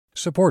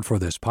Support for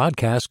this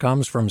podcast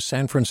comes from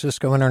San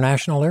Francisco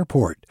International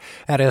Airport.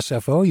 At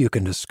SFO, you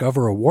can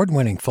discover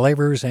award-winning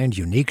flavors and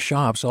unique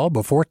shops all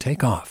before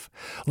takeoff.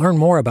 Learn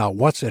more about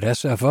what's at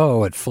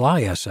SFO at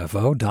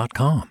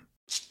flysfo.com.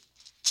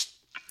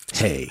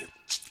 Hey,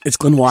 it's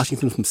Glenn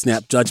Washington from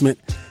Snap Judgment.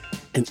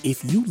 And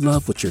if you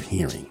love what you're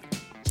hearing,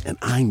 and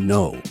I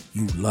know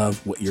you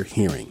love what you're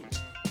hearing,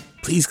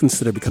 please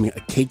consider becoming a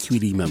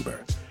KQED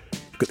member.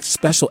 Get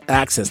special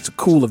access to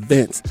cool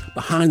events,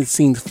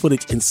 behind-the-scenes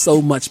footage, and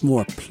so much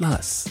more.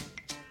 Plus,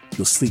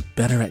 you'll sleep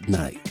better at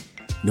night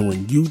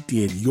knowing you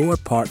did your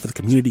part for the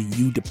community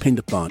you depend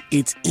upon.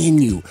 It's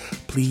in you.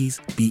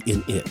 Please be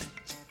in it.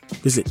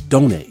 Visit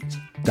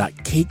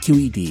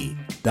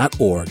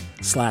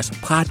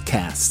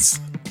donate.kqed.org/podcasts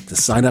to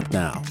sign up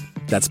now.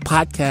 That's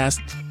podcast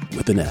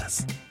with an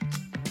S.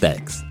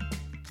 Thanks.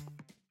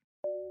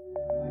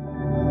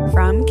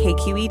 From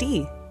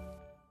KQED.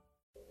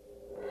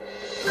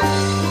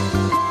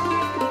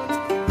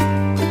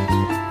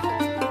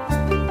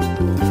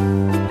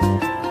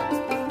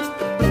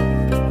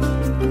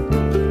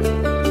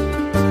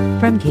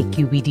 From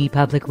KQED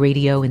Public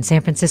Radio in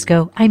San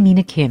Francisco, I'm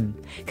Mina Kim.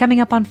 Coming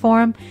up on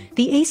Forum,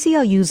 the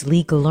ACLU's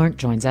Lee Gallant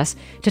joins us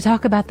to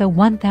talk about the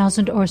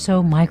 1,000 or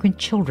so migrant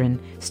children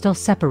still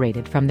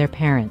separated from their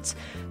parents.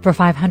 For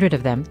 500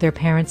 of them, their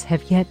parents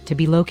have yet to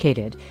be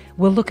located.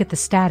 We'll look at the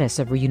status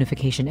of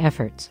reunification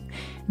efforts.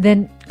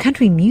 Then,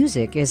 country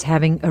music is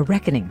having a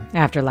reckoning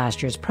after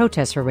last year's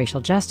protests for racial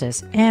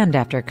justice and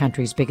after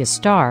country's biggest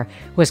star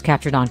was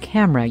captured on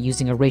camera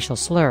using a racial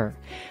slur.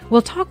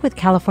 We'll talk with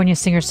California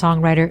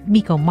singer-songwriter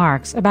Miko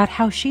Marks about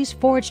how she's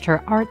forged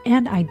her art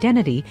and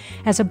identity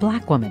as a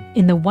black woman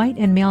in the white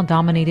and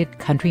male-dominated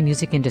country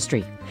music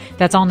industry.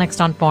 That's all next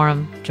on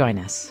Forum. Join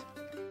us.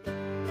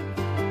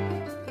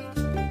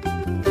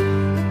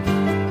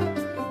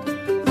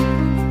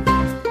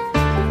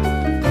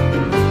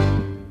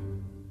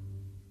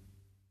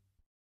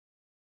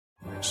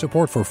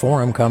 Support for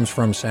Forum comes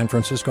from San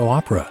Francisco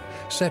Opera.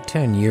 Set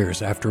 10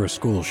 years after a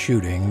school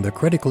shooting, the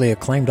critically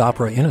acclaimed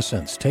opera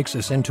Innocence takes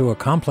us into a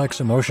complex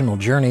emotional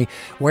journey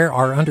where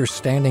our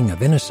understanding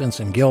of innocence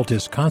and guilt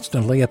is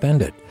constantly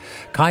upended.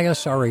 Kaya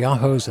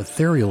Sariaho's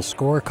ethereal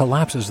score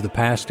collapses the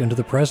past into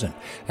the present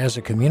as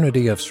a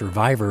community of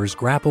survivors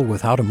grapple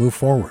with how to move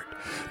forward.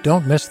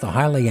 Don't miss the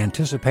highly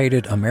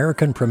anticipated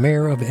American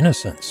premiere of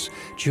Innocence,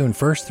 June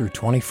 1st through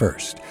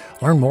 21st.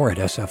 Learn more at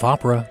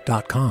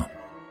sfopera.com.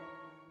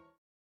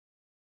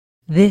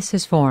 This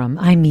is Forum.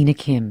 I'm Mina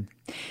Kim.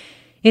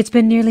 It's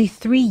been nearly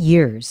 3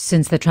 years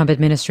since the Trump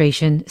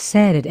administration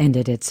said it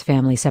ended its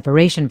family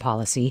separation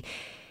policy,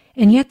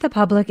 and yet the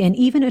public and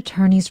even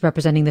attorneys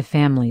representing the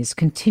families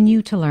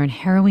continue to learn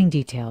harrowing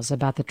details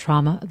about the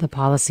trauma the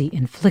policy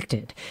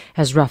inflicted,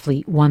 as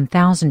roughly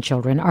 1,000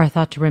 children are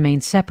thought to remain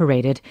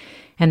separated,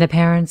 and the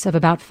parents of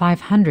about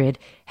 500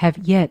 have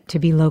yet to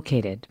be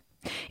located.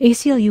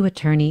 ACLU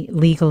attorney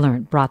Lee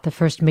Gallant brought the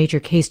first major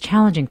case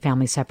challenging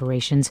family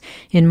separations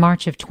in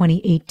March of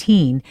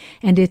 2018,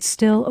 and it's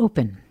still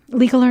open.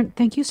 Lee Gallant,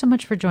 thank you so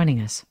much for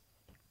joining us.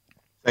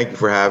 Thank you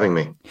for having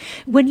me.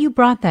 When you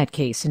brought that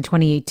case in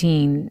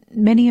 2018,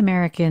 many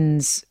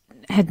Americans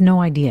had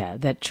no idea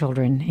that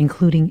children,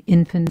 including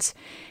infants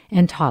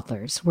and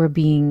toddlers, were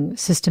being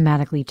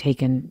systematically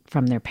taken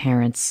from their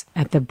parents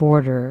at the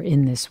border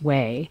in this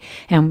way.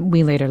 And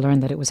we later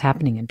learned that it was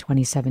happening in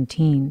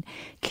 2017.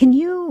 Can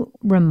you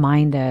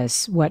remind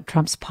us what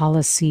Trump's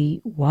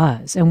policy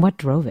was and what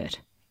drove it?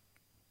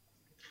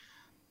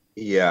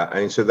 Yeah,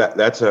 I mean, so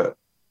that's a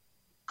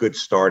good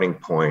starting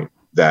point,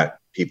 that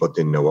people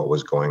didn't know what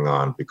was going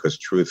on, because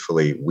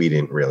truthfully, we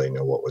didn't really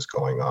know what was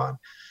going on.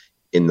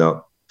 In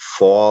the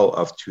fall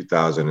of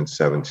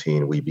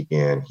 2017, we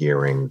began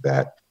hearing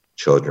that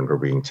children were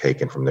being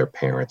taken from their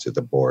parents at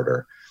the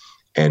border,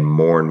 and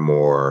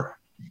more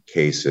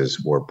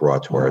cases were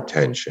brought to our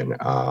attention.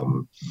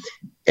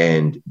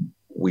 And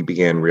we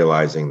began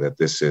realizing that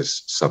this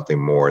is something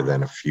more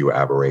than a few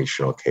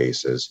aberrational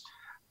cases.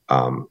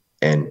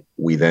 And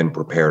we then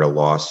prepared a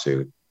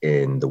lawsuit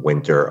in the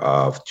winter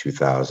of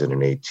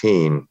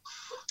 2018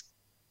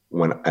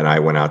 and I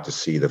went out to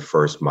see the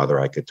first mother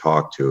I could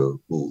talk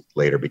to, who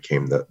later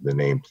became the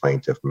named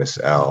plaintiff, Miss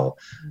L,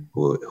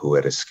 who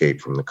had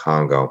escaped from the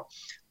Congo.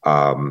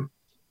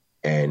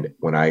 And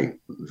when I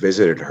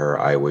visited her,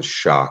 I was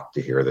shocked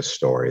to hear the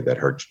story that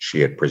she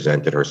had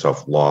presented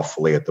herself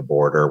lawfully at the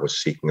border,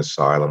 was seeking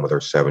asylum with her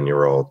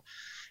 7-year-old,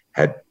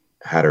 had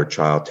her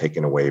child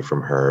taken away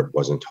from her,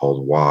 wasn't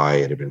told why.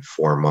 It had been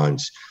 4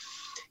 months.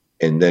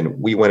 And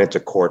then we went into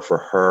court for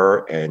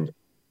her and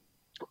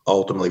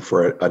ultimately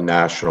for a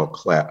national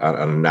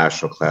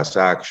class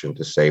action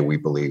to say, we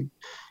believe,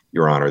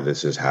 Your Honor,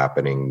 this is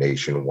happening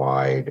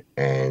nationwide,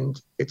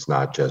 and it's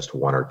not just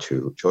 1 or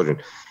 2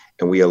 children.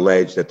 And we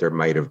allege that there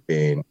might have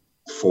been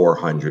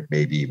 400,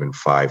 maybe even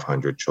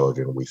 500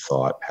 children we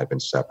thought had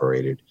been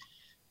separated.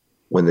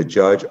 When the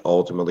judge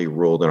ultimately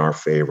ruled in our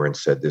favor and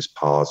said this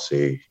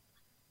policy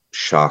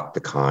shocked the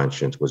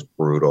conscience, was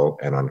brutal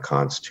and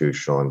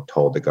unconstitutional, and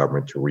told the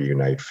government to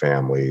reunite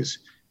families,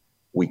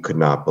 we could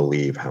not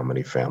believe how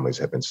many families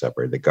had been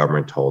separated. The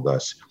government told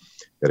us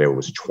that it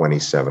was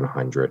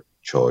 2,700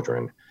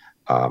 children,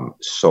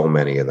 so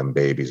many of them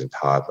babies and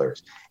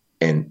toddlers.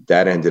 And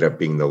that ended up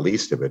being the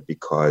least of it,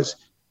 because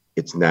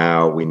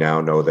we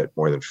now know that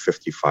more than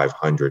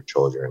 5,500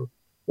 children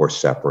were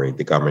separated.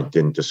 The government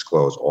didn't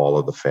disclose all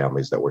of the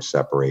families that were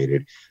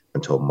separated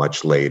until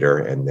much later,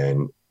 and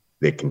then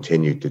they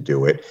continued to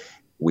do it.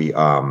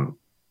 So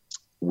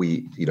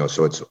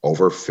it's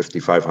over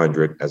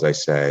 5,500, as I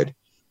said,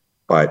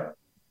 but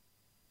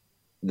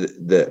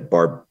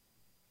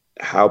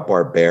how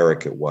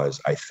barbaric it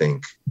was, I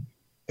think,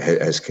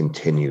 has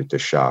continued to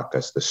shock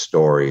us. The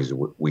stories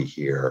we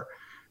hear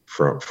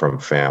from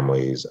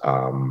families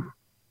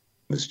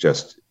is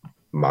just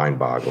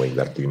mind-boggling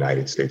that the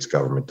United States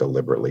government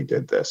deliberately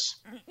did this.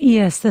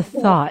 Yes, the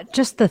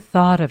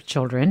thought of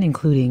children,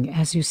 including,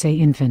 as you say,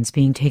 infants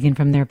being taken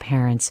from their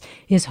parents,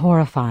 is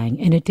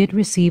horrifying, and it did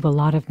receive a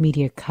lot of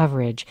media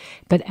coverage.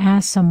 But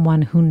as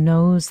someone who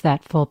knows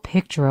that full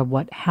picture of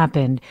what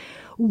happened,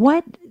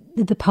 what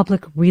did the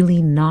public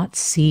really not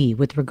see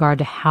with regard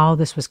to how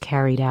this was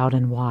carried out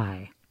and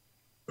why?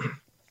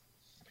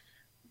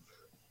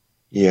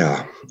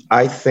 Yeah,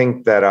 I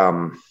think that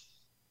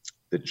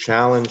the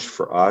challenge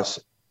for us,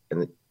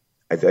 and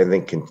I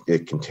think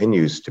it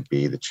continues to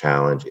be the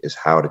challenge, is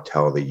how to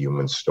tell the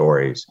human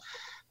stories.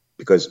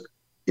 Because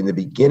in the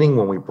beginning,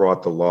 when we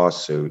brought the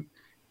lawsuit,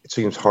 it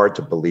seems hard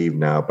to believe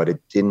now, but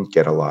it didn't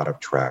get a lot of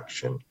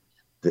traction.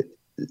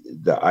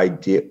 The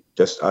idea,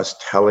 just us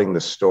telling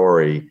the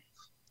story,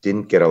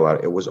 didn't get a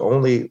lot. It was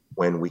only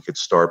when we could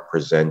start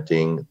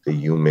presenting the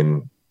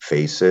human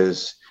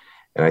faces.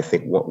 And I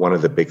think one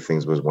of the big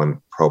things was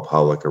when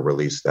ProPublica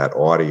released that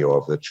audio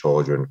of the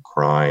children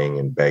crying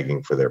and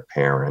begging for their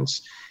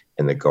parents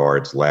and the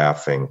guards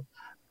laughing.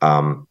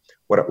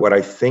 What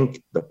I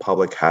think the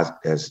public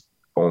has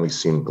only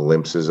seen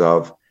glimpses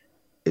of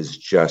is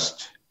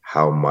just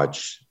how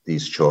much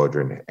these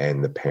children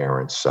and the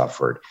parents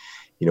suffered.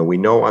 We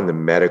know on the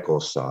medical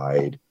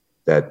side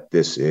that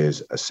this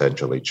is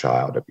essentially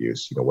child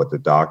abuse. What the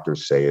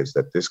doctors say is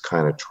that this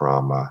kind of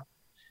trauma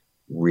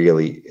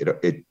really,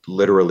 it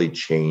literally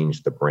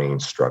changed the brain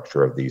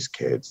structure of these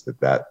kids,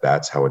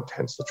 that's how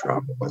intense the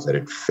trauma was, that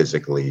it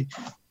physically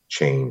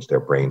changed their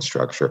brain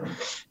structure.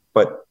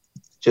 But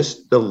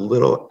just the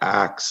little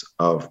acts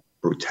of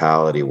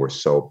brutality were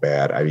so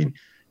bad. I mean,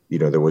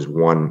 there was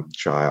one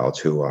child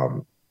who,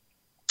 a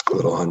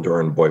little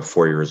Honduran boy,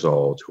 4 years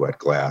old, who had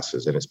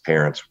glasses, and his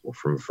parents were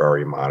from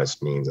very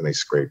modest means, and they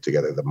scraped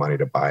together the money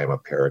to buy him a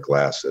pair of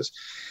glasses.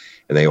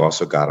 And they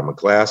also got him a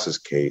glasses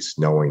case,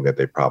 knowing that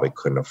they probably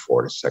couldn't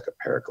afford a second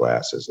pair of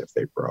glasses if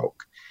they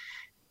broke.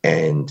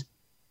 And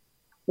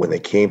when they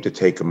came to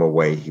take him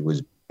away, he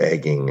was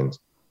begging and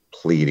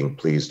pleading,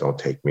 please don't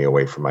take me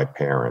away from my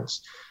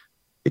parents.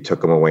 They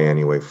took him away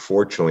anyway.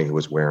 Fortunately, he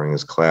was wearing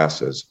his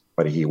glasses,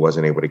 but he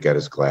wasn't able to get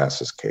his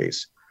glasses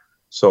case.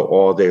 So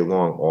all day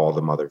long, all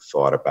the mother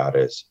thought about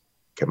is,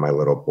 can my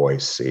little boy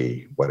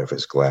see? What if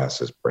his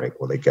glasses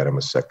break? Will they get him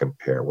a second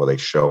pair? Will they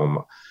show him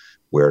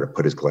where to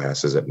put his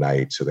glasses at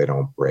night so they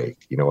don't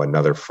break?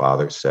 Another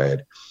father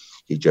said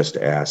he just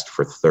asked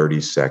for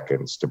 30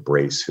 seconds to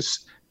brace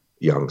his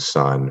young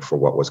son for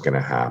what was going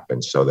to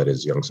happen so that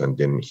his young son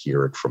didn't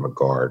hear it from a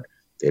guard.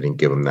 They didn't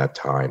give him that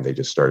time. They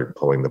just started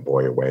pulling the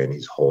boy away, and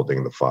he's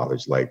holding the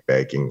father's leg,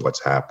 begging,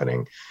 what's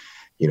happening?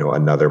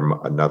 Another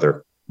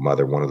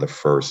mother, one of the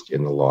first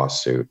in the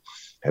lawsuit,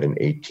 had an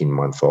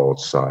 18-month-old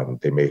son.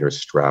 They made her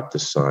strap the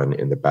son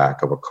in the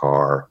back of a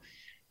car.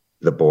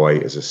 The boy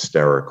is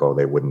hysterical.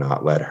 They would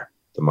not let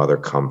the mother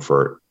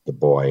comfort the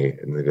boy,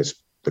 and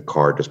the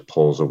car just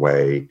pulls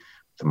away.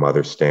 The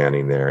mother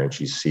standing there, and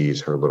she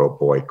sees her little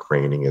boy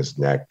craning his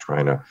neck,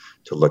 trying to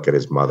look at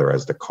his mother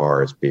as the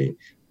car is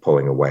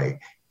pulling away.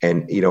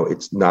 And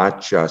it's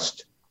not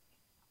just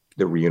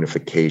the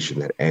reunification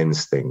that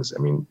ends things.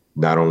 I mean,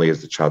 not only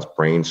is the child's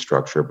brain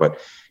structure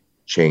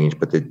changed,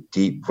 but the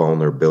deep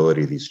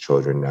vulnerability these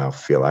children now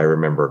feel. I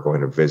remember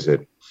going to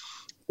visit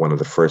one of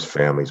the first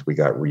families we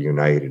got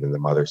reunited, and the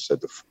mother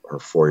said her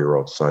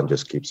 4-year-old son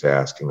just keeps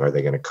asking, are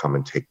they going to come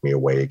and take me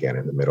away again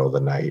in the middle of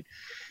the night?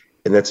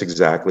 And that's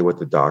exactly what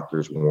the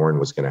doctors warned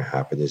was going to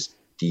happen. This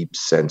deep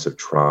sense of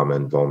trauma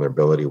and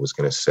vulnerability was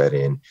going to set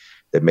in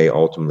that may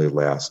ultimately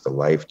last a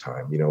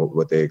lifetime.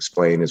 What they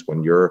explain is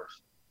when you're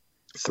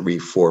 3,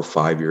 4,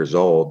 5 years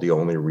old, the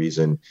only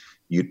reason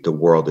the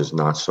world is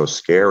not so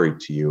scary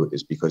to you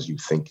is because you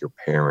think your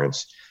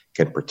parents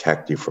can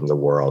protect you from the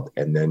world.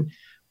 And then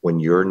when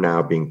you're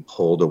now being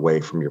pulled away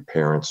from your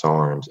parents'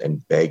 arms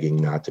and begging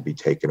not to be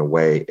taken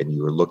away, and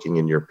you're looking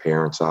in your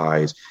parents'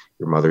 eyes,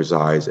 your mother's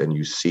eyes, and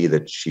you see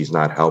that she's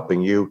not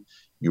helping you,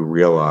 you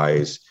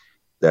realize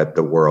that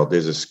the world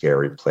is a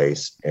scary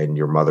place and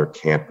your mother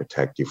can't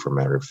protect you from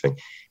everything.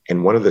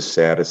 And one of the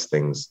saddest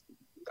things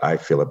I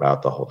feel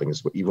about the whole thing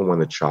is even when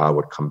the child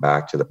would come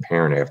back to the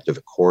parent after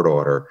the court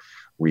order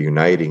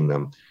reuniting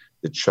them,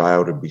 the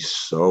child would be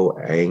so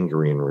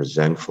angry and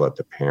resentful at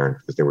the parent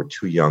because they were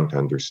too young to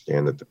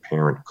understand that the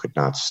parent could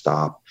not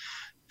stop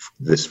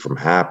this from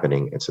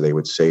happening. And so they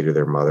would say to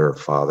their mother or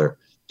father,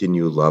 didn't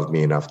you love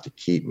me enough to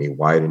keep me?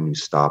 Why didn't you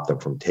stop them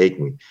from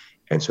taking me?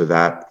 And so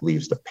that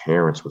leaves the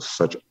parents with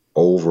such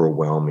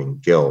overwhelming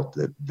guilt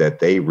that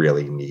they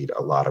really need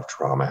a lot of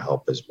trauma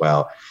help as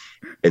well.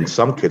 And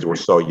some kids were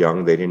so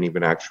young, they didn't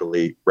even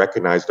actually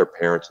recognize their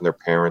parents, and their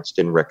parents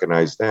didn't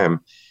recognize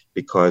them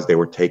because they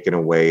were taken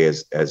away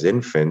as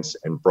infants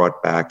and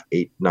brought back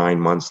 8-9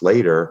 months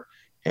later.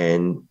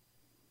 And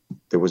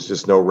there was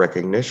just no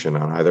recognition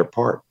on either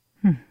part.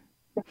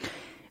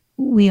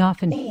 We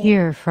often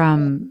hear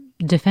from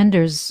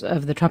defenders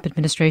of the Trump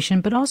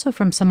administration, but also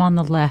from some on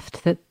the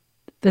left, that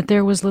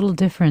there was little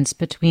difference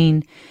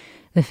between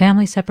the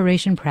family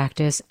separation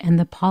practice and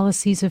the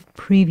policies of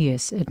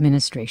previous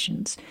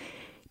administrations.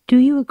 Do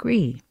you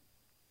agree?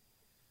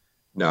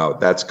 No,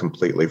 that's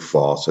completely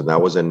false. And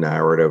that was a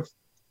narrative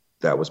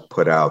that was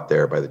put out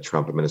there by the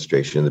Trump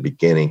administration in the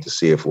beginning to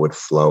see if it would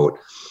float.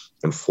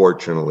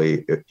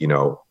 Unfortunately,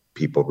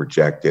 people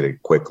rejected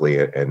it quickly.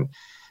 And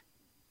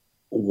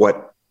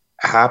what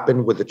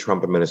happened with the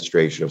Trump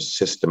administration of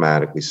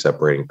systematically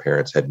separating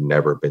parents had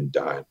never been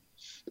done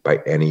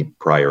by any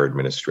prior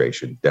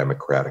administration,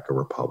 Democratic or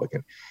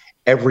Republican.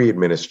 Every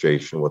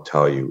administration will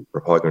tell you,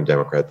 Republican or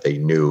Democrat, they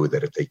knew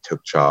that if they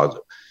took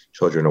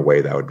children away,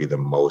 that would be the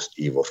most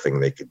evil thing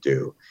they could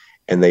do.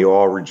 And they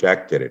all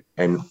rejected it.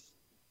 And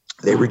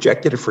they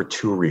rejected it for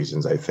two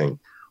reasons, I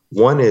think.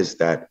 One is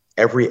that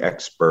every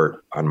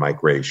expert on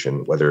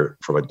migration, whether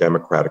from a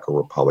Democratic or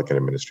Republican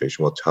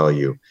administration, will tell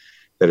you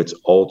that it's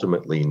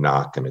ultimately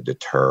not going to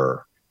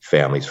deter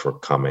families from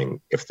coming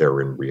if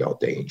they're in real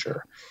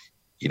danger.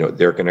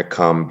 They're going to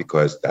come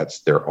because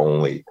that's their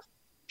only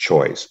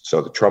choice.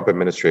 So the Trump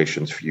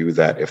administration's view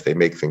that if they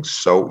make things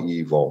so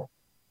evil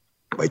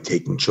by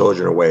taking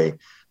children away,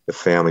 the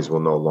families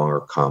will no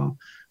longer come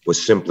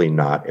was simply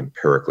not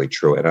empirically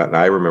true. And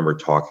I remember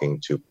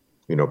talking to,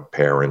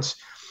 parents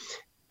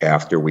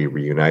after we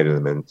reunited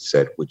them and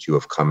said, would you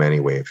have come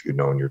anyway if you'd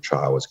known your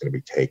child was going to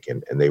be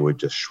taken? And they would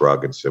just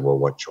shrug and say, well,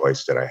 what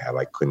choice did I have?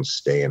 I couldn't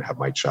stay and have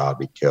my child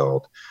be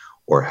killed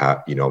or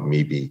have,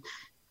 me be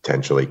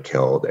potentially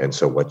killed. And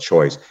so what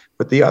choice?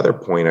 But the other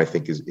point I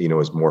think is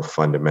more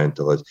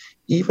fundamental is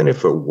even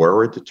if it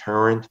were a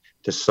deterrent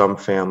to some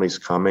families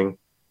coming,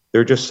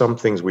 there are just some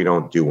things we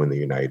don't do in the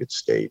United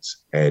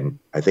States. And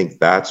I think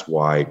that's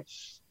why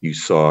you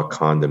saw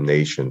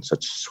condemnation,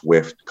 such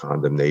swift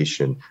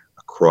condemnation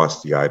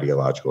across the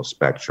ideological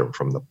spectrum,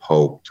 from the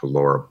Pope to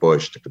Laura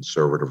Bush to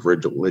conservative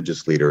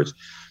religious leaders,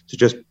 to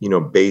just,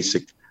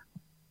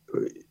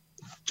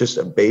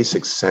 a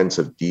basic sense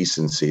of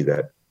decency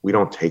that we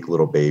don't take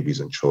little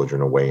babies and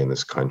children away in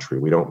this country.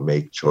 We don't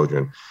make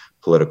children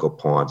political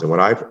pawns. And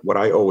what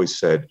I always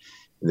said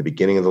in the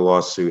beginning of the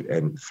lawsuit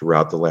and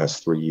throughout the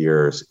last 3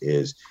 years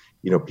is,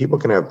 people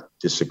can have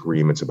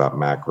disagreements about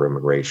macro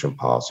immigration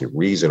policy,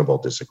 reasonable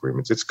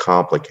disagreements. It's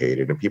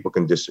complicated, and people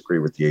can disagree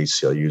with the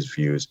ACLU's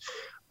views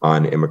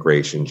on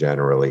immigration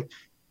generally.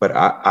 But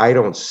I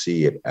don't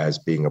see it as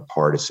being a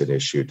partisan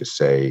issue to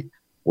say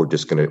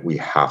we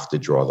have to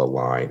draw the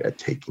line at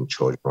taking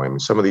children away. I mean,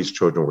 some of these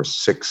children were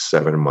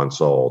 6-7 months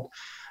old,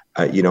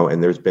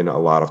 and there's been a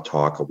lot of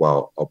talk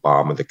about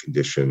Obama, the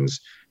conditions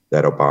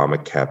that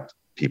Obama kept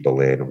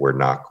people in were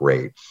not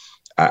great.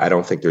 I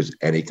don't think there's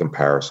any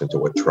comparison to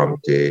what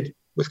Trump did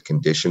with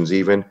conditions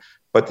even,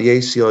 but the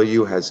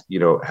ACLU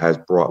has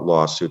brought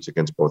lawsuits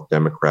against both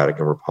Democratic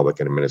and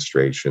Republican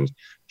administrations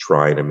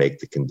trying to make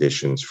the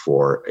conditions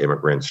for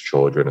immigrants,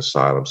 children,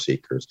 asylum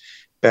seekers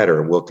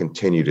better, and we'll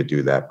continue to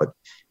do that. But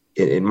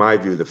in my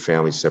view, the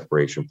family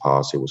separation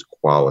policy was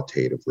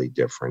qualitatively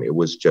different. It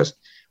was just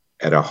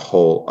at a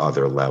whole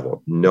other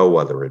level. No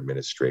other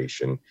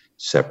administration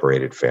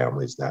separated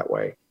families that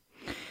way.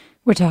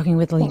 We're talking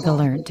with Lee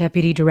Gallant,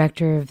 Deputy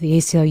Director of the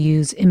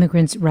ACLU's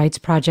Immigrants' Rights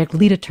Project,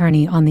 lead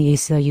attorney on the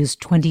ACLU's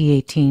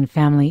 2018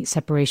 family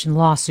separation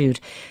lawsuit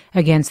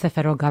against the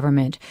federal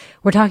government.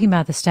 We're talking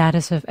about the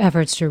status of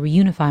efforts to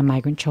reunify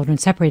migrant children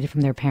separated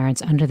from their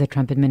parents under the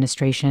Trump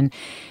administration.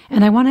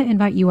 And I want to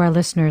invite you, our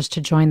listeners,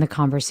 to join the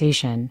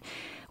conversation.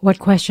 What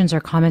questions or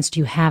comments do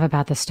you have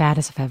about the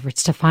status of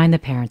efforts to find the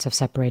parents of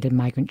separated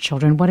migrant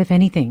children? What, if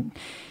anything,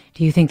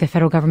 do you think the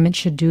federal government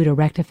should do to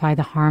rectify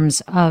the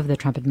harms of the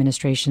Trump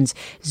administration's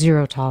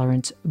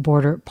zero-tolerance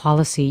border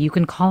policy? You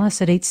can call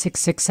us at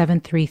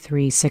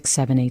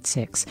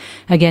 866-733-6786.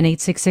 Again,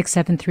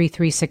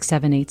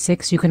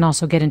 866-733-6786. You can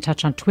also get in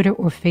touch on Twitter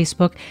or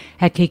Facebook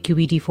at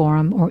KQED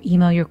Forum, or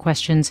email your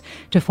questions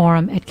to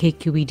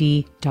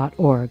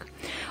forum@kqed.org.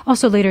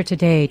 Also later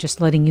today,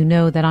 just letting you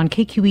know that on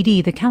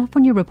KQED, the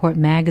California Report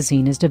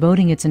magazine is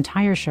devoting its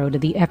entire show to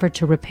the effort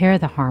to repair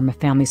the harm of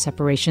family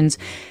separations,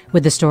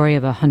 with the story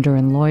of a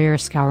Honduran lawyer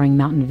scouring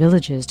mountain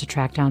villages to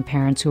track down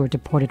parents who were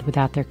deported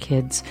without their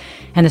kids,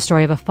 and the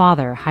story of a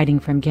father hiding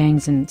from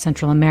gangs in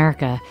Central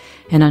America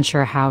and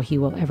unsure how he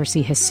will ever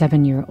see his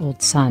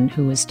 7-year-old son,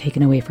 who was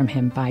taken away from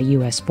him by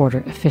U.S.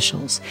 border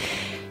officials.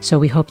 So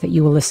we hope that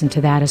you will listen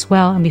to that as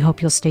well, and we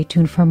hope you'll stay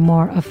tuned for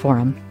more of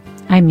Forum.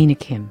 I'm Mina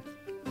Kim.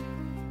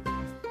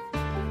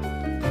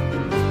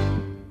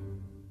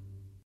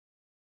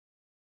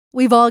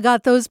 We've all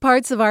got those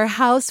parts of our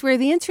house where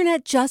the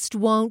internet just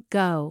won't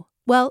go.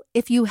 Well,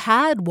 if you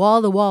had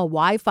wall-to-wall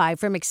Wi-Fi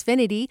from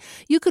Xfinity,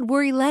 you could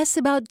worry less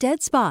about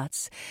dead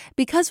spots.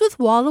 Because with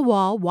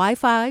wall-to-wall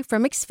Wi-Fi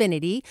from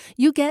Xfinity,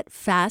 you get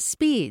fast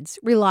speeds,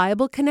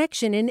 reliable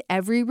connection in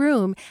every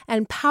room,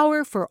 and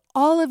power for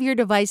all of your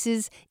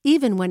devices,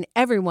 even when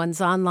everyone's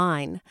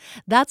online.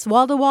 That's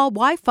wall-to-wall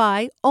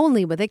Wi-Fi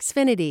only with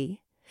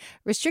Xfinity.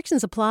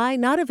 Restrictions apply,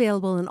 not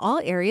available in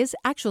all areas.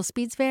 Actual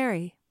speeds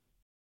vary.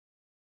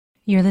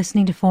 You're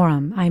listening to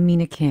Forum. I'm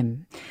Mina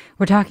Kim.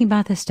 We're talking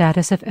about the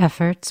status of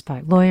efforts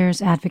by lawyers,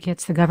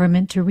 advocates, the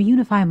government to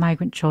reunify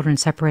migrant children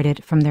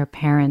separated from their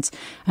parents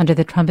under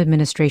the Trump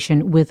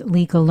administration with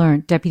Lee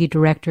Gallant, Deputy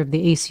Director of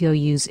the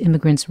ACLU's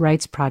Immigrants'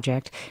 Rights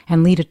Project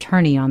and lead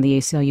attorney on the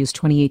ACLU's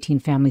 2018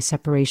 family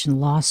separation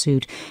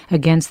lawsuit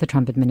against the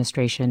Trump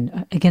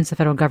administration, against the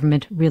federal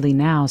government really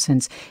now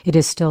since it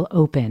is still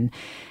open.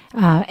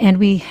 And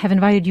we have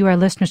invited you, our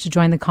listeners, to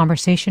join the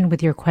conversation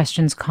with your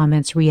questions,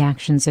 comments,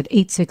 reactions at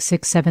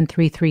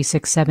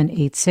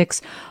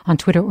 866-733-6786. On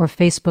Twitter or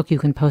Facebook, you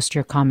can post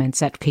your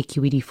comments at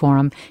KQED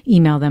Forum.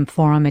 Email them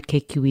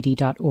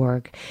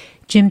forum@kqed.org.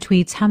 Jim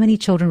tweets, how many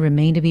children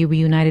remain to be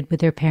reunited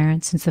with their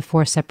parents since the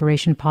forced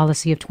separation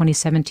policy of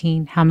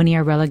 2017? How many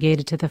are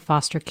relegated to the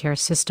foster care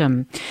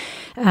system?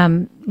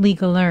 Lee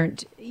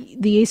Gallant,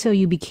 the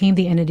ACLU became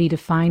the entity to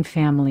find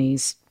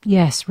families.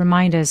 Yes,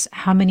 remind us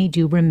how many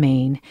do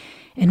remain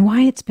and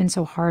why it's been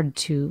so hard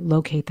to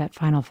locate that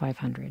final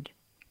 500.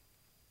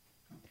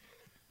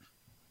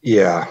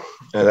 Yeah,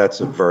 that's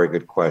a very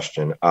good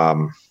question.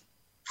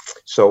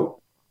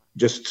 So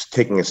just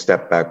taking a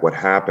step back, what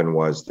happened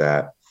was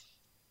that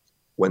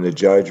when the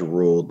judge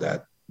ruled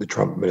that the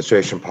Trump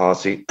administration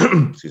policy,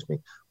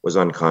 was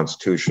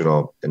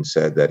unconstitutional and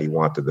said that he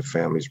wanted the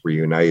families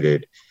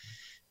reunited,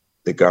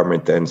 the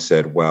government then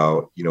said,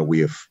 well, we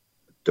have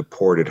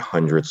deported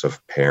hundreds of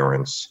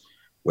parents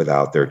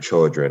without their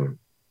children.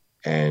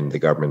 And the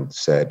government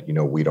said,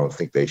 we don't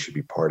think they should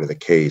be part of the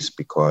case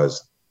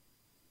because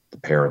the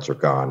parents are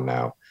gone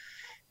now.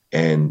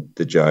 And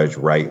the judge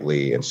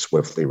rightly and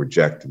swiftly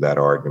rejected that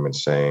argument,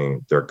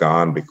 saying they're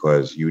gone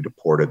because you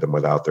deported them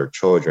without their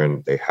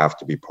children. They have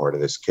to be part of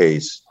this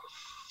case.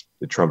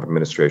 The Trump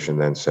administration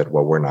then said,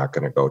 well, we're not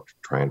going to go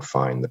try and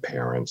find the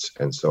parents.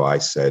 And so I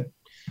said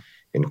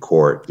in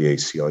court, the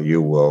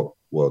ACLU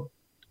will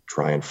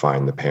try and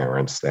find the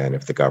parents then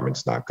if the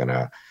government's not going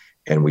to.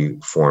 And we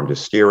formed a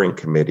steering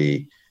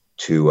committee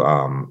to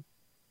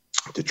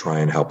try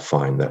and help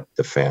find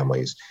the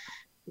families.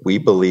 We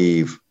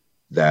believe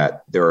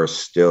that there are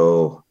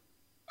still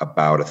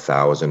about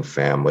 1,000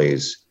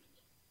 families.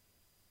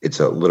 It's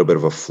a little bit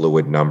of a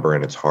fluid number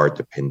and it's hard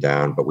to pin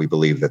down, but we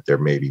believe that there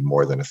may be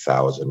more than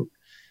 1,000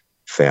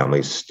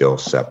 families still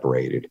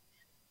separated.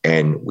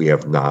 And we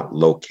have not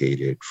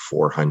located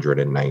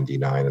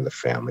 499 of the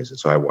families. And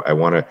so I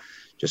want to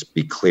just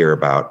be clear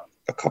about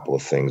a couple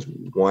of things.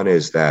 One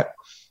is that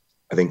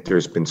I think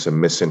there's been some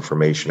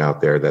misinformation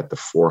out there that the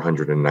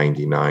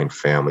 499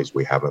 families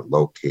we haven't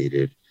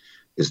located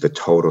is the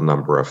total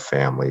number of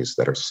families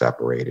that are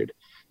separated.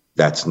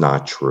 That's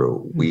not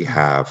true. We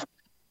have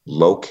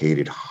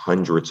located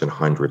hundreds and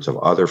hundreds of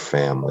other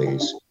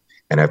families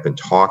and have been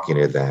talking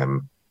to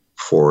them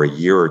for a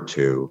year or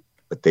two,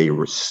 but they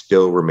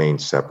still remain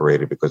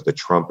separated because the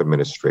Trump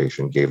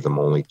administration gave them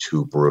only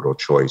two brutal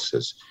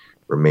choices: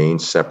 remain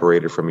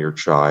separated from your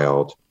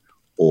child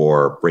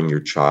or bring your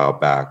child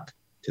back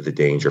to the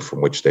danger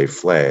from which they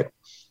fled.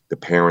 The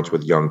parents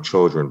with young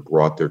children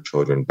brought their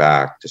children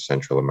back to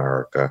Central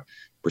America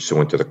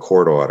pursuant to the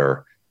court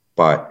order,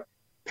 but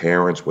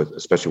parents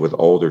especially with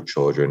older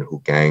children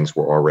who gangs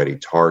were already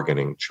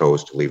targeting,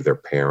 chose to leave their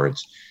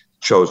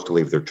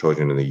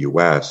children in the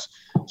U.S.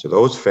 So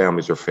those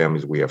families are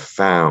families we have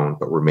found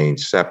but remain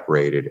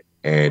separated,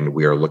 and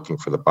we are looking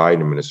for the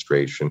Biden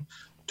administration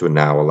to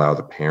now allow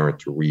the parent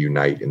to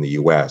reunite in the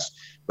U.S.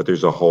 But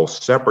there's a whole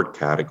separate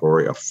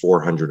category of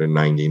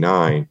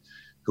 499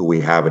 who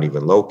we haven't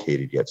even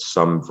located yet.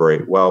 Some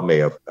very well may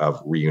have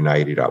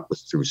reunited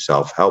through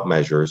self-help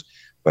measures,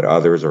 but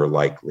others are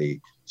likely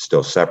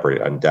still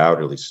separated,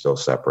 undoubtedly still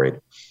separated.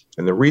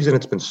 And the reason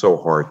it's been so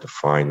hard to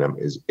find them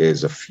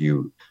is a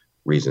few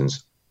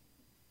reasons.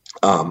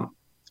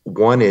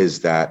 One is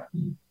that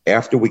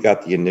after we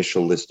got the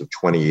initial list of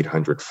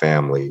 2,800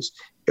 families,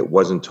 it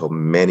wasn't until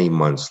many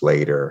months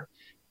later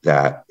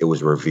that it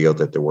was revealed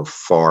that there were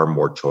far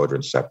more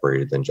children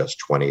separated than just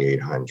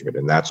 2,800.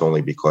 And that's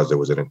only because there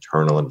was an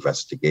internal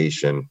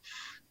investigation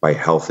by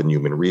Health and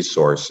Human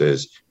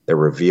Resources that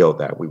revealed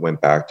that. We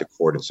went back to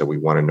court and said, we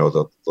want to know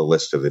the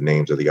list of the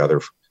names of the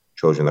other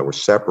children that were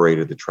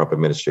separated. The Trump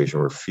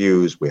administration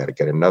refused. We had to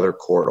get another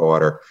court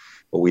order,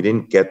 but we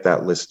didn't get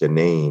that list of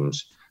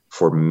names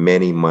for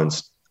many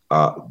months,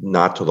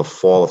 not till the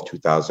fall of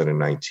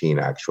 2019,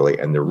 actually.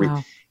 And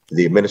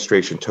the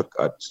administration took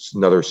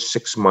another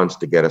 6 months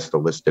to get us the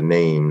list of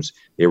names.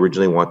 They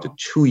originally wanted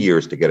 2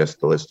 years to get us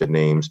the list of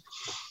names.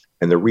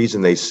 And the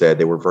reason they said,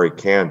 they were very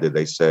candid,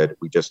 they said,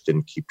 we just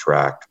didn't keep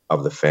track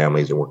of the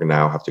families and we're going to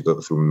now have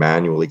to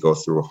manually go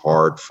through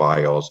hard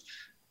files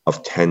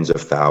of tens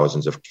of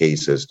thousands of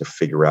cases to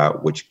figure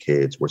out which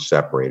kids were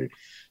separated.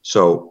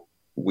 So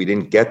we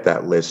didn't get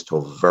that list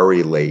till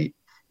very late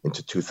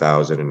into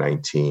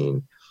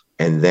 2019.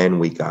 And then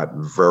we got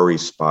very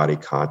spotty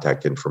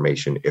contact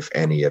information, if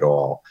any at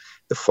all.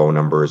 The phone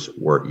numbers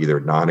were either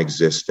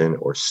non-existent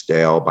or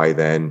stale by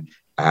then.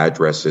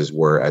 Addresses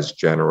were as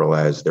general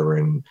as they were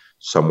in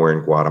somewhere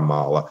in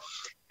Guatemala.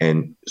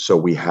 And so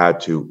we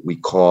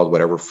called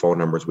whatever phone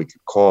numbers we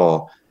could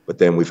call, but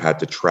then we've had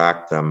to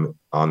track them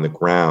on the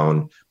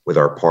ground with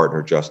our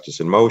partner Justice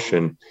in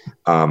Motion,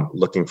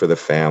 looking for the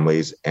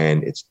families.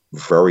 And it's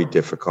very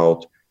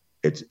difficult.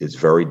 It's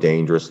very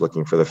dangerous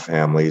looking for the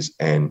families.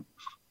 And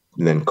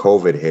then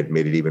COVID hit,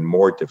 made it even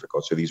more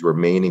difficult. So these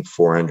remaining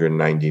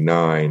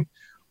 499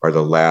 are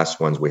the last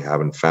ones we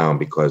haven't found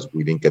because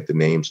we didn't get the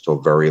names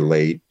till very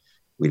late.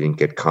 We didn't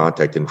get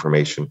contact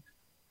information.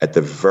 At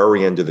the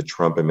very end of the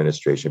Trump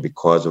administration,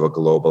 because of a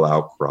global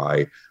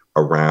outcry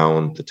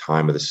around the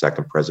time of the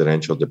second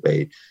presidential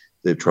debate,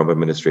 the Trump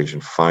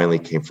administration finally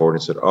came forward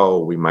and said,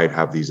 we might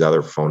have these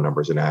other phone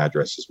numbers and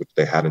addresses, which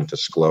they hadn't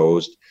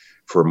disclosed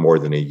for more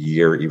than a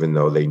year, even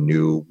though they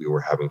knew we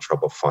were having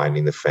trouble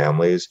finding the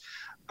families.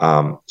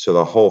 So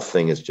the whole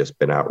thing has just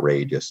been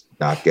outrageous,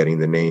 not getting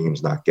the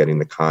names, not getting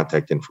the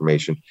contact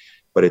information.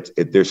 But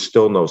there's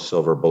still no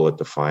silver bullet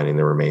to finding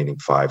the remaining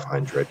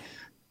 500.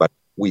 But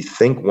we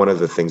think one of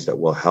the things that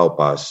will help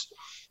us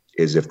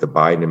is if the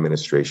Biden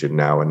administration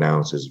now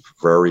announces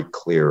very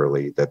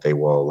clearly that they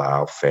will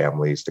allow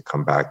families to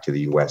come back to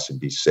the U.S. and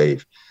be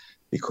safe,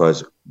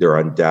 because there are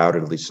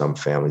undoubtedly some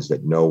families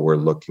that know we're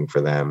looking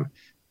for them,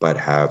 but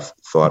have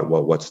thought,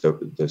 well, what's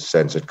the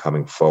sense of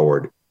coming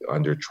forward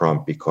under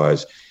Trump,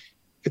 because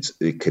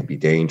it could be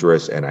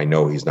dangerous. And I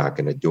know he's not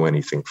going to do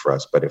anything for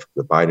us. But if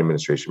the Biden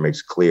administration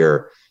makes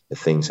clear that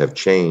things have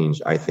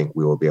changed, I think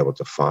we will be able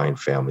to find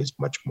families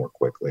much more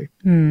quickly.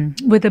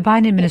 With the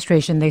Biden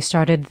administration, they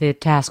started the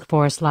task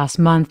force last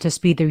month to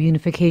speed the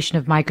reunification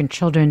of migrant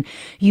children.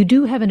 You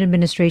do have an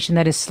administration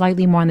that is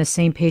slightly more on the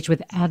same page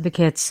with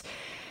advocates.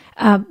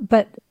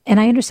 And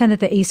I understand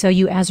that the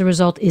ACLU, as a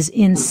result, is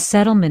in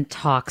settlement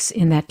talks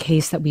in that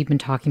case that we've been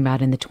talking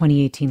about in the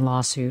 2018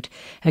 lawsuit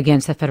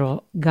against the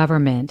federal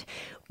government.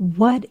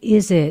 What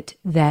is it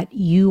that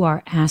you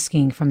are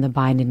asking from the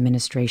Biden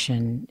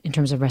administration in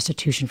terms of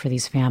restitution for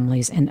these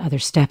families and other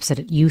steps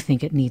that you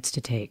think it needs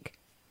to take?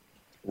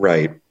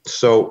 Right.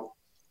 So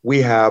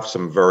we have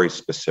some very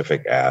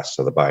specific asks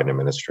of the Biden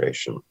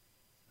administration.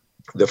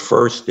 The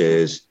first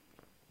is,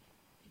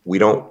 we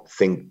don't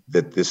think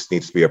that this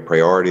needs to be a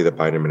priority of the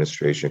Biden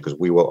administration because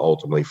we will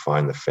ultimately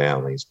find the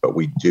families, but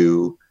we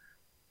do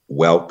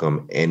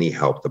welcome any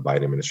help the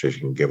Biden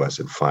administration can give us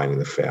in finding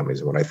the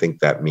families. And what I think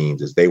that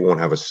means is they won't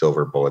have a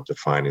silver bullet to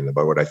finding them,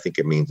 but what I think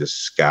it means is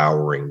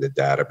scouring the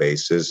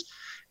databases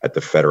at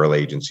the federal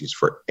agencies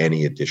for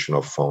any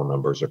additional phone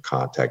numbers or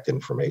contact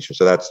information.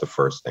 So that's the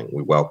first thing.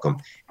 We welcome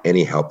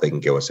any help they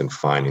can give us in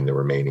finding the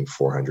remaining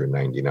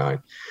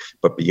 499.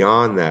 But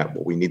beyond that,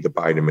 what we need the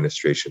Biden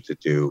administration to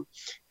do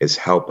is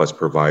help us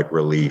provide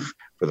relief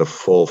for the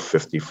full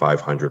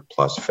 5,500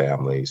 plus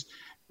families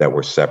that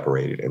were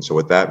separated. And so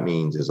what that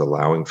means is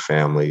allowing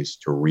families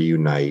to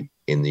reunite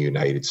in the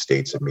United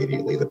States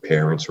immediately. The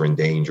parents are in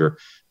danger.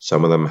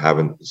 Some of them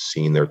haven't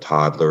seen their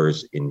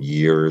toddlers in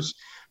years,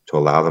 to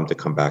allow them to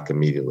come back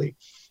immediately.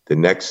 The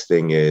next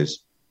thing is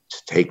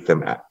to take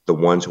them, the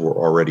ones who are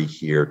already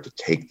here, to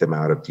take them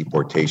out of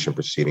deportation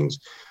proceedings.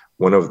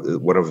 One of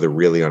the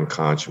really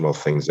unconscionable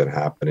things that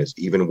happen is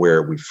even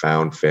where we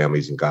found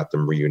families and got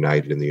them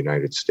reunited in the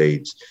United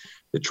States,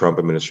 the Trump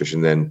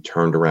administration then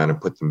turned around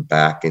and put them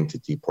back into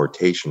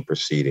deportation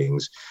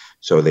proceedings.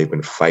 So they've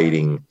been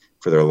fighting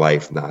for their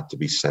life not to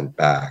be sent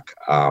back.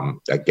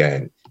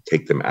 Again,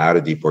 take them out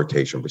of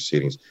deportation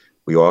proceedings.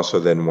 We also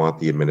then want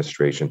the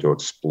administration to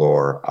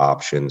explore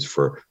options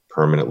for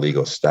permanent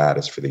legal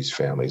status for these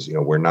families.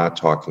 We're not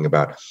talking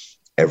about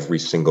every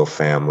single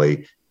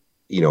family,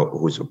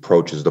 who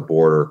approaches the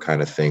border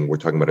kind of thing. We're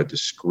talking about a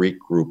discrete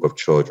group of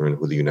children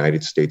who the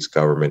United States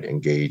government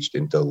engaged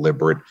in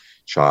deliberate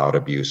child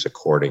abuse,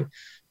 according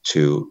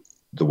to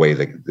the way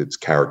that it's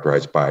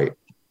characterized by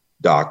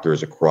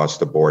doctors across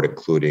the board,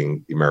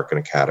 including the American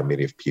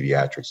Academy of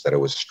Pediatrics, that it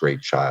was straight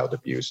child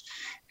abuse.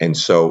 And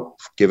so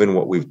given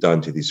what we've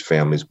done to these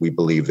families, we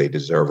believe they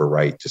deserve a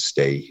right to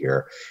stay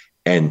here.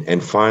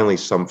 And finally,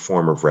 some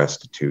form of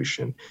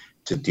restitution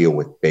to deal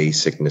with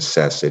basic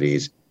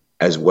necessities,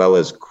 as well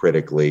as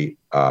critically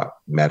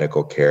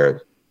medical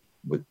care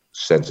with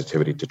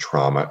sensitivity to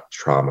trauma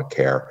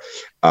care.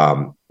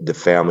 The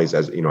families,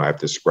 as I've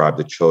described,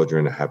 the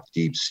children have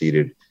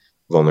deep-seated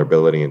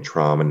vulnerability and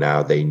trauma.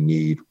 Now they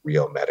need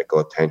real medical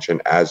attention,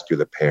 as do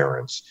the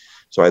parents.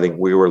 So I think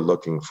we were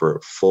looking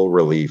for full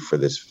relief for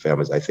these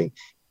families. I think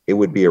it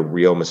would be a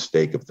real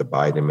mistake if the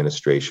Biden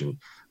administration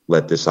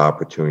let this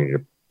opportunity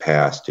to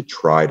pass to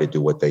try to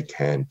do what they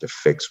can to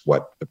fix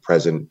what the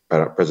President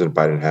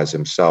Biden has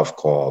himself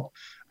called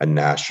a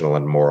national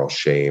and moral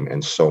shame.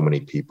 And so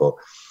many people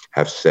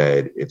have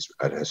said it's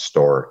a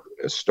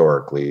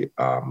historically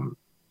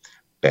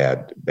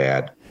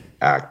bad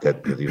act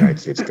that the United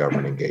States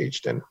government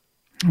engaged in.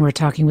 We're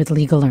talking with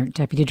Lee Gallant,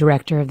 Deputy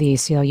Director of the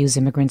ACLU's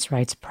Immigrants'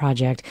 Rights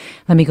Project.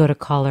 Let me go to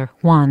caller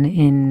Juan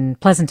in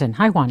Pleasanton.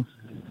 Hi, Juan.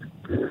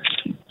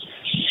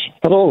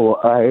 Hello.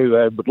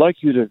 I would like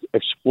you to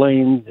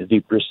explain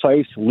the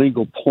precise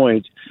legal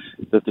point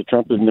that the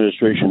Trump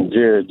administration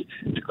did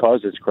to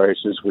cause this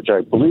crisis, which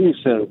I believe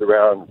centered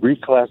around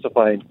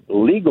reclassifying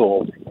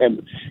legal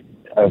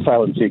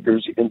asylum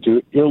seekers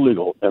into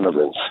illegal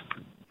immigrants.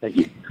 Thank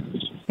you.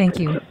 Thank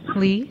you.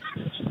 Lee?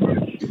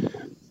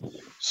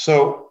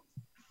 So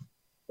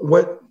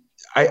what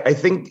I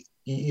think,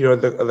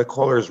 the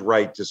caller is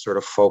right to sort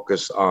of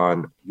focus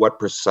on what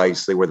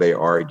precisely were they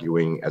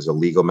arguing as a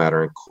legal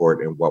matter in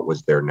court and what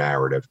was their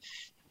narrative,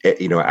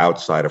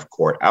 outside of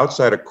court.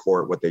 Outside of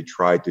court, what they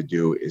tried to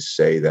do is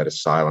say that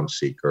asylum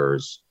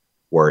seekers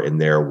were, in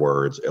their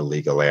words,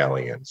 illegal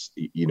aliens,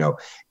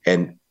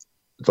 and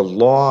the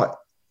law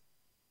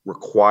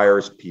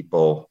requires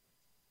people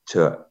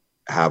to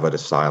have an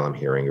asylum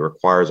hearing. It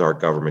requires our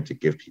government to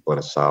give people an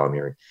asylum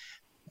hearing.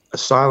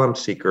 Asylum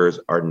seekers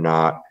are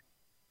not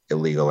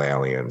illegal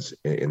aliens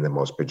in the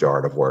most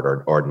pejorative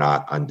word, or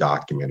not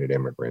undocumented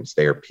immigrants.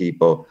 They are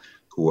people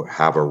who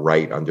have a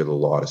right under the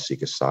law to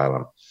seek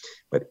asylum.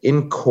 But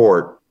in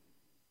court,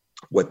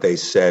 what they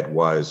said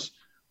was,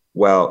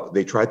 well,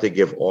 they tried to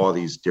give all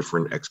these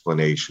different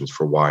explanations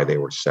for why they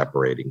were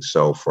separating.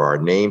 So for our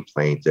named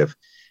plaintiff,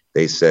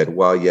 they said,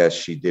 well, yes,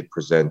 she did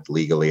present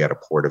legally at a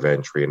port of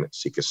entry and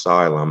seek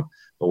asylum,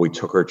 but we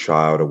took her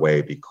child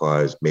away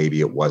because maybe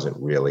it wasn't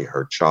really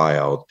her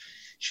child.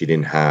 She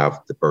didn't have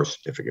the birth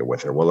certificate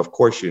with her. Well, of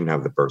course, she didn't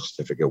have the birth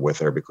certificate with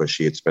her because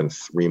she had spent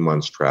 3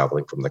 months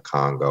traveling from the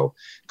Congo,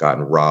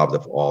 gotten robbed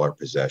of all her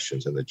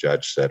possessions. And the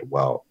judge said,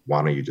 well,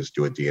 why don't you just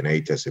do a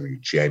DNA test if you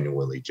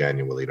genuinely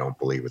don't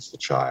believe it's the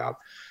child?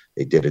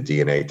 They did a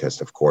DNA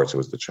test. Of course, it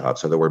was the child.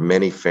 So there were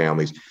many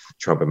families.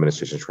 Trump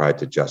administration tried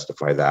to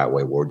justify that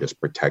way. We're just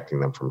protecting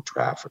them from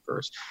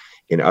traffickers.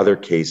 In other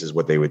cases,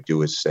 what they would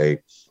do is say,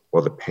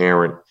 well, the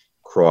parent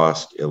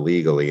crossed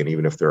illegally, and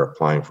even if they're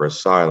applying for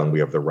asylum, we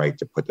have the right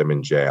to put them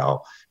in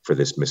jail for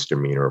this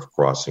misdemeanor of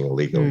crossing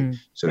illegally.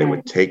 So they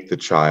would take the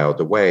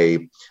child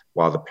away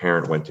while the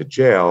parent went to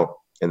jail,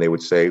 and they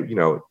would say,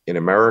 in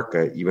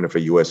America, even if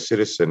a U.S.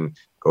 citizen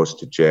goes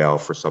to jail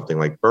for something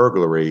like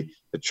burglary,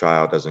 the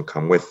child doesn't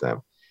come with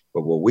them.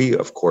 But what we,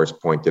 of course,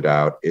 pointed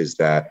out is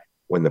that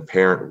when the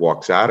parent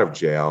walks out of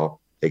jail,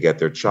 they get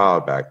their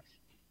child back.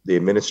 The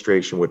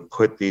administration would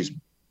put these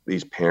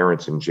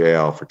parents in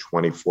jail for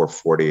 24,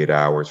 48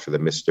 hours for the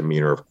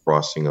misdemeanor of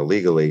crossing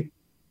illegally,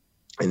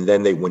 and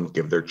then they wouldn't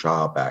give their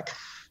child back.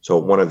 So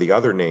one of the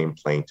other named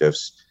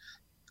plaintiffs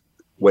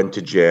went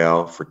to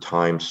jail for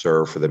time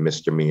served for the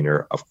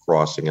misdemeanor of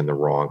crossing in the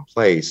wrong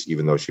place,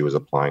 even though she was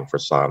applying for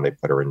asylum. They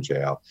put her in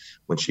jail.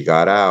 When she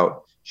got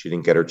out, she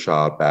didn't get her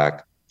child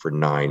back for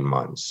 9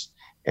 months.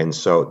 And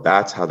so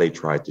that's how they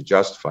tried to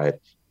justify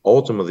it.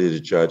 Ultimately, the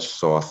judge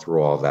saw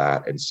through all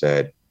that and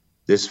said,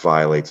 this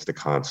violates the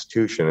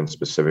Constitution, and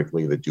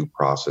specifically the Due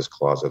Process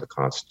Clause of the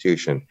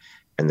Constitution.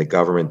 And the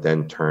government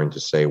then turned to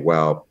say,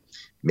 well,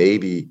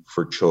 maybe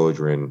for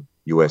children,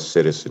 U.S.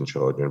 citizen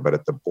children, but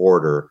at the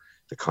border,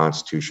 the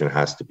Constitution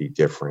has to be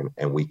different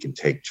and we can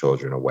take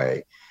children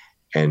away.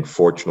 And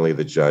fortunately,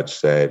 the judge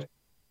said,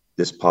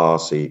 this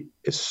policy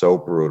is so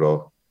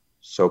brutal,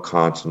 so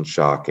constant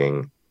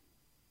shocking,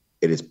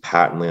 it is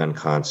patently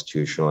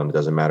unconstitutional, and it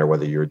doesn't matter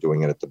whether you're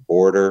doing it at the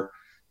border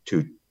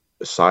to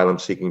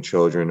asylum-seeking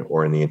children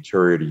or in the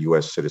interior to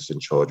U.S. citizen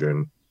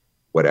children,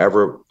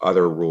 whatever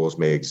other rules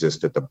may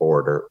exist at the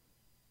border,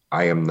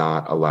 I am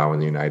not allowing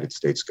the United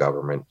States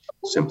government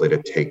simply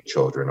to take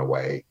children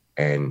away.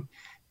 And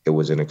it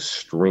was an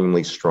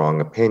extremely strong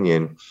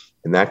opinion,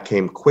 and that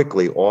came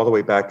quickly all the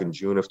way back in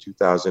June of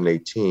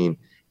 2018.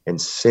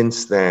 And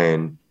since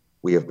then,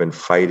 we have been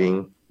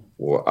fighting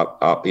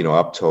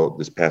up till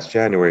this past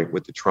January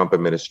with the Trump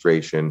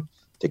administration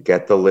to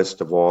get the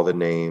list of all the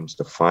names,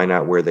 to find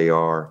out where they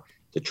are,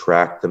 to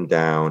track them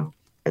down,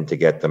 and to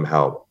get them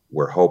help.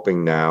 We're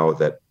hoping now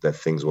that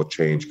things will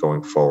change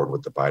going forward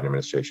with the Biden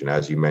administration.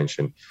 As you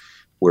mentioned,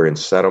 we're in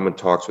settlement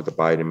talks with the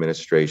Biden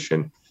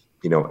administration,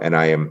 and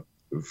I am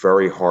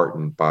very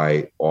heartened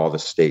by all the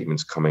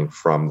statements coming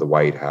from the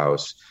White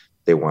House.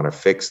 They want to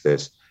fix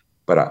this.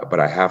 But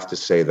I have to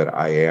say that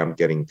I am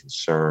getting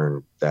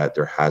concerned that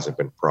there hasn't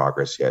been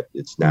progress yet.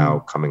 It's now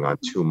coming on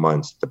 2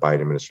 months the Biden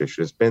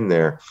administration has been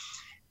there,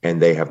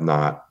 and they have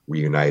not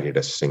reunited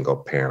a single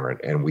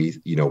parent. And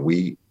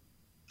we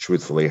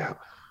truthfully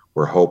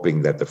were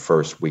hoping that the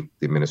first week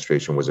the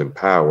administration was in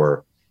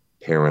power,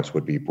 parents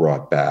would be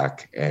brought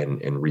back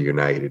and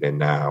reunited. And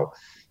now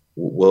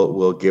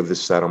we'll give the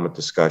settlement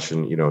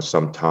discussion,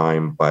 some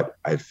time. But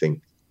I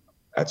think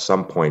at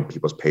some point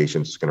people's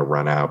patience is going to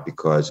run out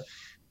because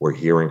we're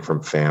hearing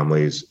from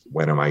families,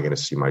 when am I going to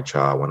see my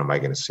child? When am I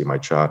going to see my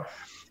child?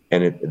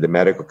 And the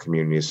medical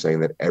community is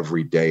saying that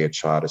every day a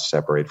child is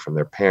separated from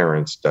their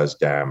parents does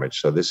damage.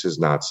 So this is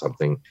not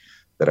something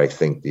that I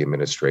think the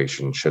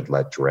administration should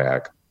let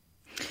drag.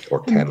 or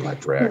can let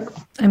drag.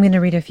 I'm going to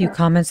read a few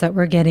comments that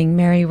we're getting.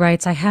 Mary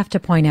writes, I have to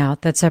point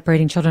out that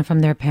separating children from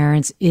their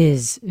parents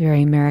is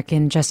very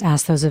American. Just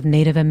ask those of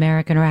Native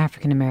American or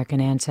African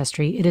American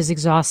ancestry. It is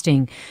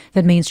exhausting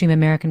that mainstream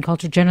American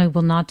culture generally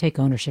will not take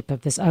ownership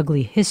of this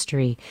ugly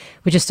history,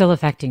 which is still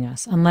affecting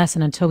us. Unless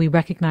and until we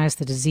recognize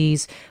the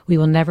disease, we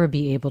will never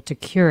be able to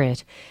cure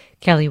it.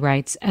 Kelly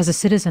writes, as a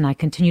citizen, I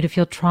continue to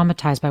feel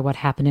traumatized by what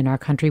happened in our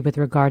country with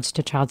regards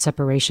to child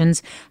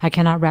separations. I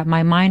cannot wrap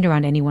my mind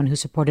around anyone who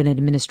supported an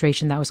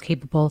administration that was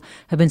capable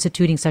of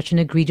instituting such an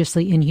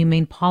egregiously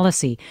inhumane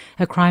policy,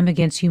 a crime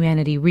against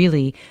humanity.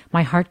 Really,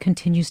 my heart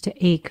continues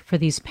to ache for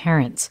these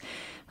parents.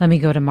 Let me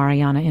go to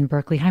Mariana in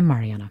Berkeley. Hi,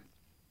 Mariana.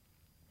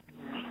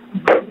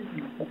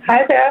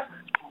 Hi there.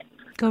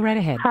 Go right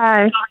ahead.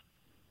 Hi.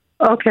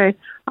 Okay.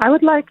 I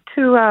would like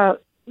to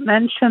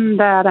mention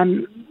that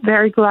I'm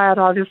very glad,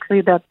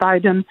 obviously, that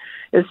Biden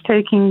is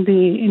taking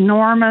the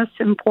enormous,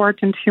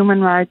 important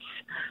human rights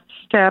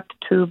step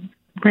to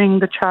bring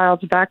the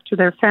child back to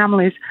their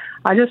families.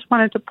 I just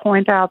wanted to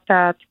point out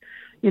that,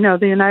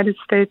 the United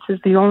States is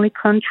the only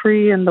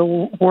country in the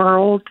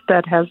world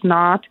that has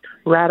not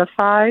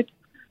ratified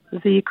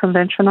the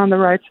Convention on the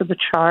Rights of the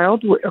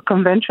Child. A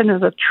convention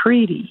is a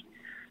treaty.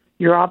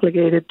 You're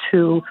obligated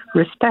to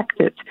respect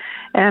it.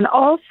 And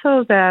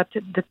also that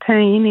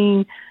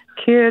detaining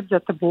kids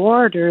at the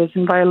border is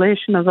in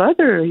violation of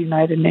other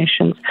United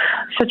Nations,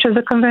 such as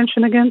the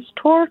Convention Against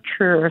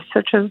Torture,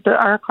 such as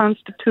our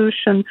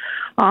Constitution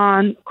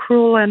on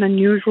cruel and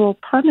unusual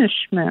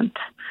punishment.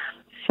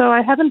 So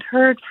I haven't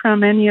heard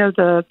from any of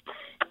the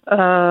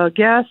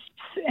guests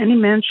any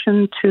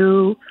mention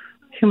to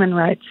human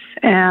rights.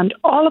 And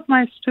all of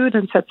my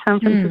students at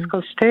San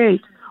Francisco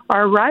State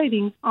are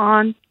writing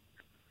on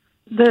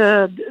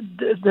the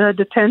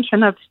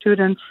detention of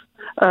students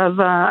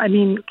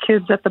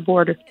kids at the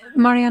border.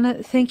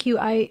 Mariana, thank you.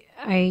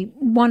 I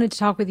wanted to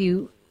talk with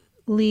you,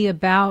 Lee,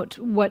 about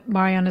what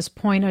Mariana's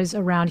point is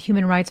around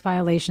human rights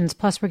violations.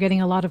 Plus, we're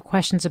getting a lot of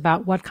questions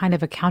about what kind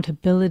of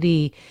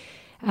accountability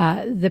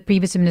the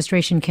previous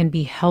administration can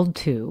be held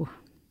to.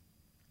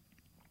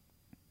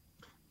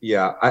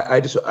 Yeah,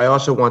 I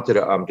also wanted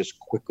to just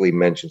quickly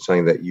mention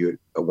something that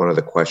one of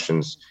the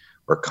questions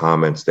or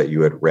comments that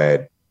you had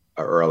read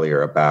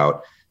earlier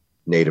about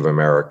Native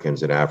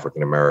Americans and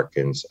African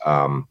Americans.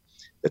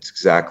 That's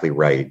exactly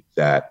right,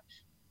 that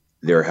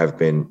there have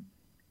been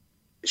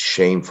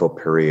shameful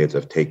periods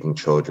of taking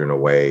children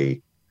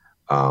away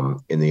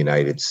in the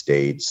United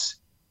States.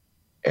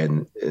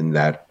 And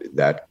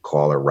that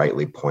caller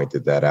rightly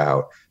pointed that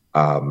out.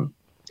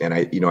 And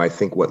I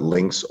think what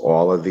links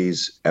all of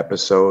these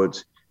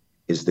episodes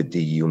is the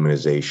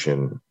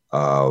dehumanization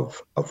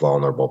of a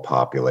vulnerable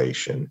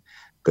population.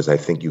 Because I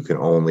think you can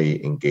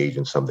only engage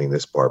in something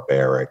this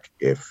barbaric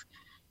if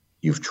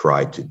you've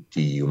tried to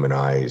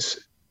dehumanize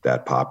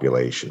that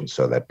population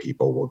so that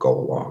people will go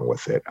along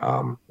with it.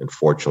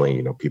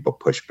 Unfortunately, people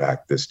push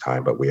back this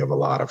time, but we have a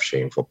lot of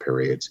shameful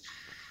periods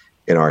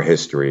in our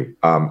history.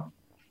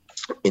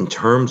 In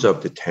terms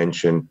of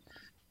detention,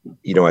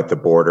 at the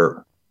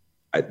border,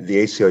 the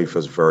ACLU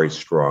feels very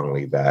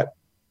strongly that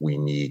we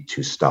need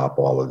to stop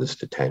all of this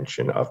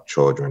detention of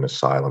children,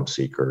 asylum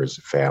seekers,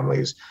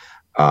 families.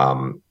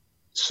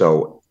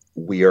 So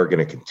we are going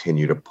to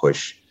continue to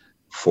push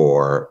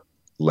for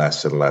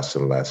less and less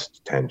and less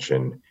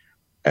detention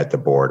at the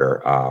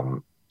border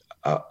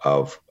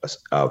of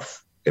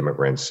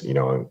immigrants.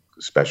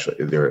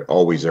 Especially there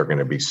always are going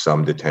to be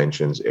some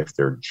detentions if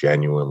there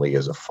genuinely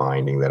is a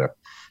finding that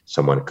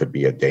someone could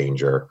be a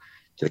danger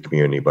to the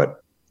community.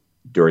 But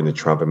during the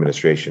Trump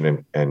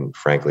administration and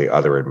frankly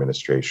other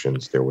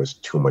administrations, there was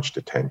too much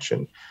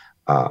detention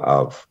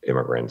of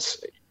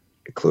immigrants,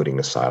 including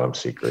asylum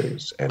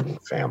seekers and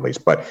families.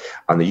 But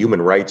on the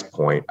human rights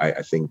point,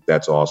 I think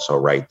that's also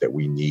right, that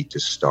we need to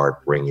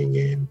start bringing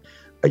in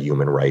a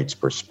human rights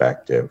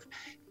perspective.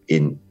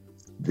 In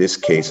this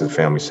case of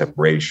family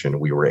separation,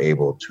 we were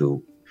able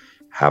to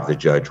have the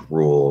judge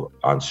rule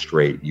on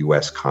straight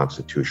U.S.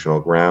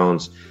 constitutional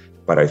grounds.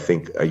 But I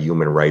think a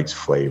human rights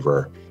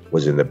flavor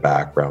was in the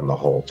background the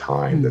whole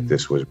time, that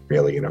this was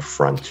really an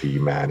affront to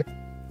humanity.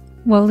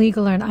 Well,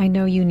 Legal Learn, I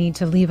know you need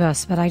to leave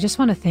us, but I just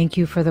want to thank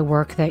you for the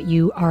work that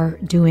you are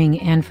doing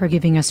and for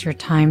giving us your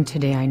time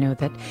today. I know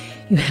that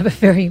you have a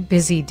very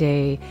busy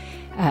day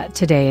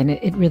today, and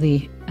it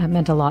really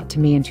meant a lot to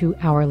me and to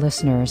our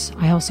listeners.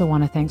 I also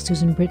want to thank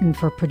Susan Britton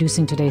for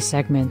producing today's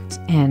segment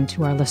and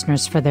to our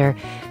listeners for their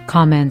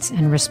comments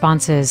and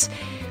responses.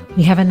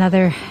 We have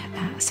another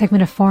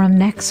segment of Forum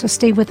next, so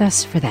stay with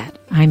us for that.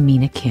 I'm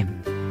Mina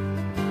Kim.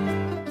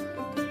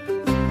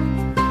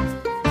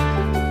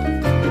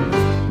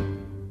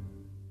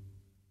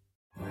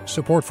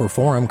 Support for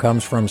Forum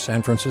comes from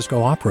San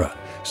Francisco Opera.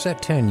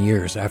 Set 10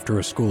 years after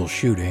a school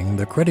shooting,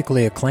 the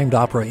critically acclaimed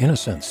opera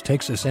Innocence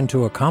takes us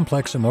into a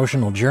complex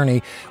emotional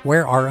journey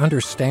where our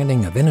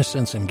understanding of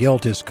innocence and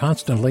guilt is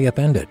constantly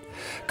upended.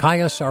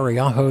 Kaya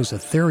Sariaho's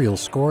ethereal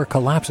score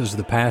collapses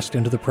the past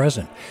into the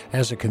present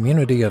as a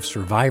community of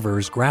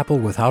survivors grapple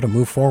with how to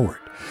move forward.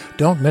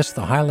 Don't miss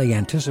the highly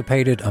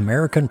anticipated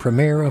American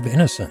premiere of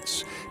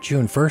Innocence,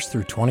 June 1st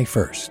through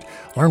 21st.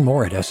 Learn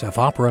more at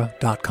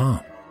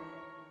sfopera.com.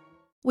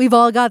 We've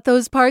all got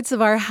those parts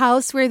of our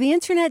house where the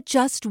internet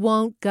just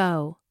won't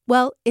go.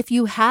 Well, if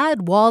you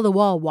had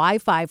wall-to-wall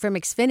Wi-Fi from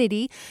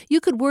Xfinity, you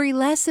could worry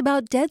less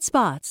about dead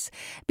spots.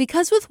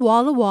 Because with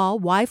wall-to-wall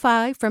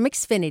Wi-Fi from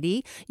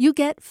Xfinity, you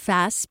get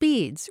fast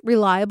speeds,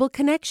 reliable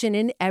connection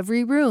in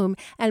every room,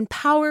 and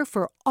power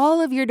for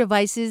all of your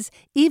devices,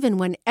 even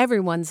when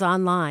everyone's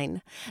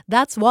online.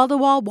 That's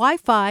wall-to-wall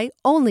Wi-Fi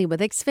only with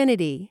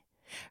Xfinity.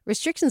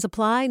 Restrictions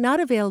apply,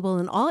 not available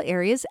in all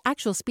areas.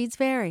 Actual speeds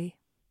vary.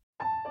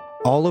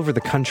 All over the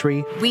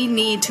country, we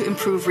need to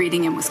improve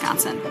reading in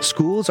Wisconsin.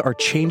 Schools are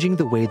changing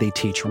the way they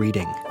teach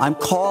reading. I'm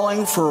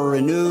calling for a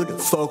renewed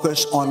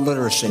focus on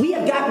literacy. We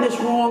have gotten this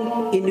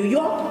wrong in New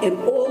York and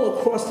all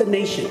across the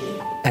nation.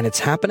 And it's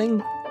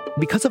happening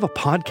because of a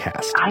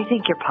podcast. I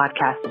think your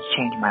podcast has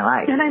changed my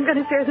life. And I'm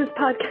going to share this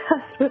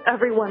podcast with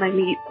everyone I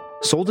meet.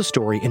 Sold a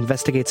Story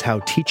investigates how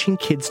teaching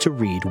kids to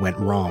read went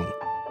wrong.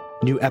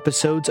 New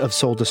episodes of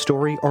Sold a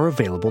Story are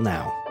available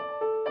now.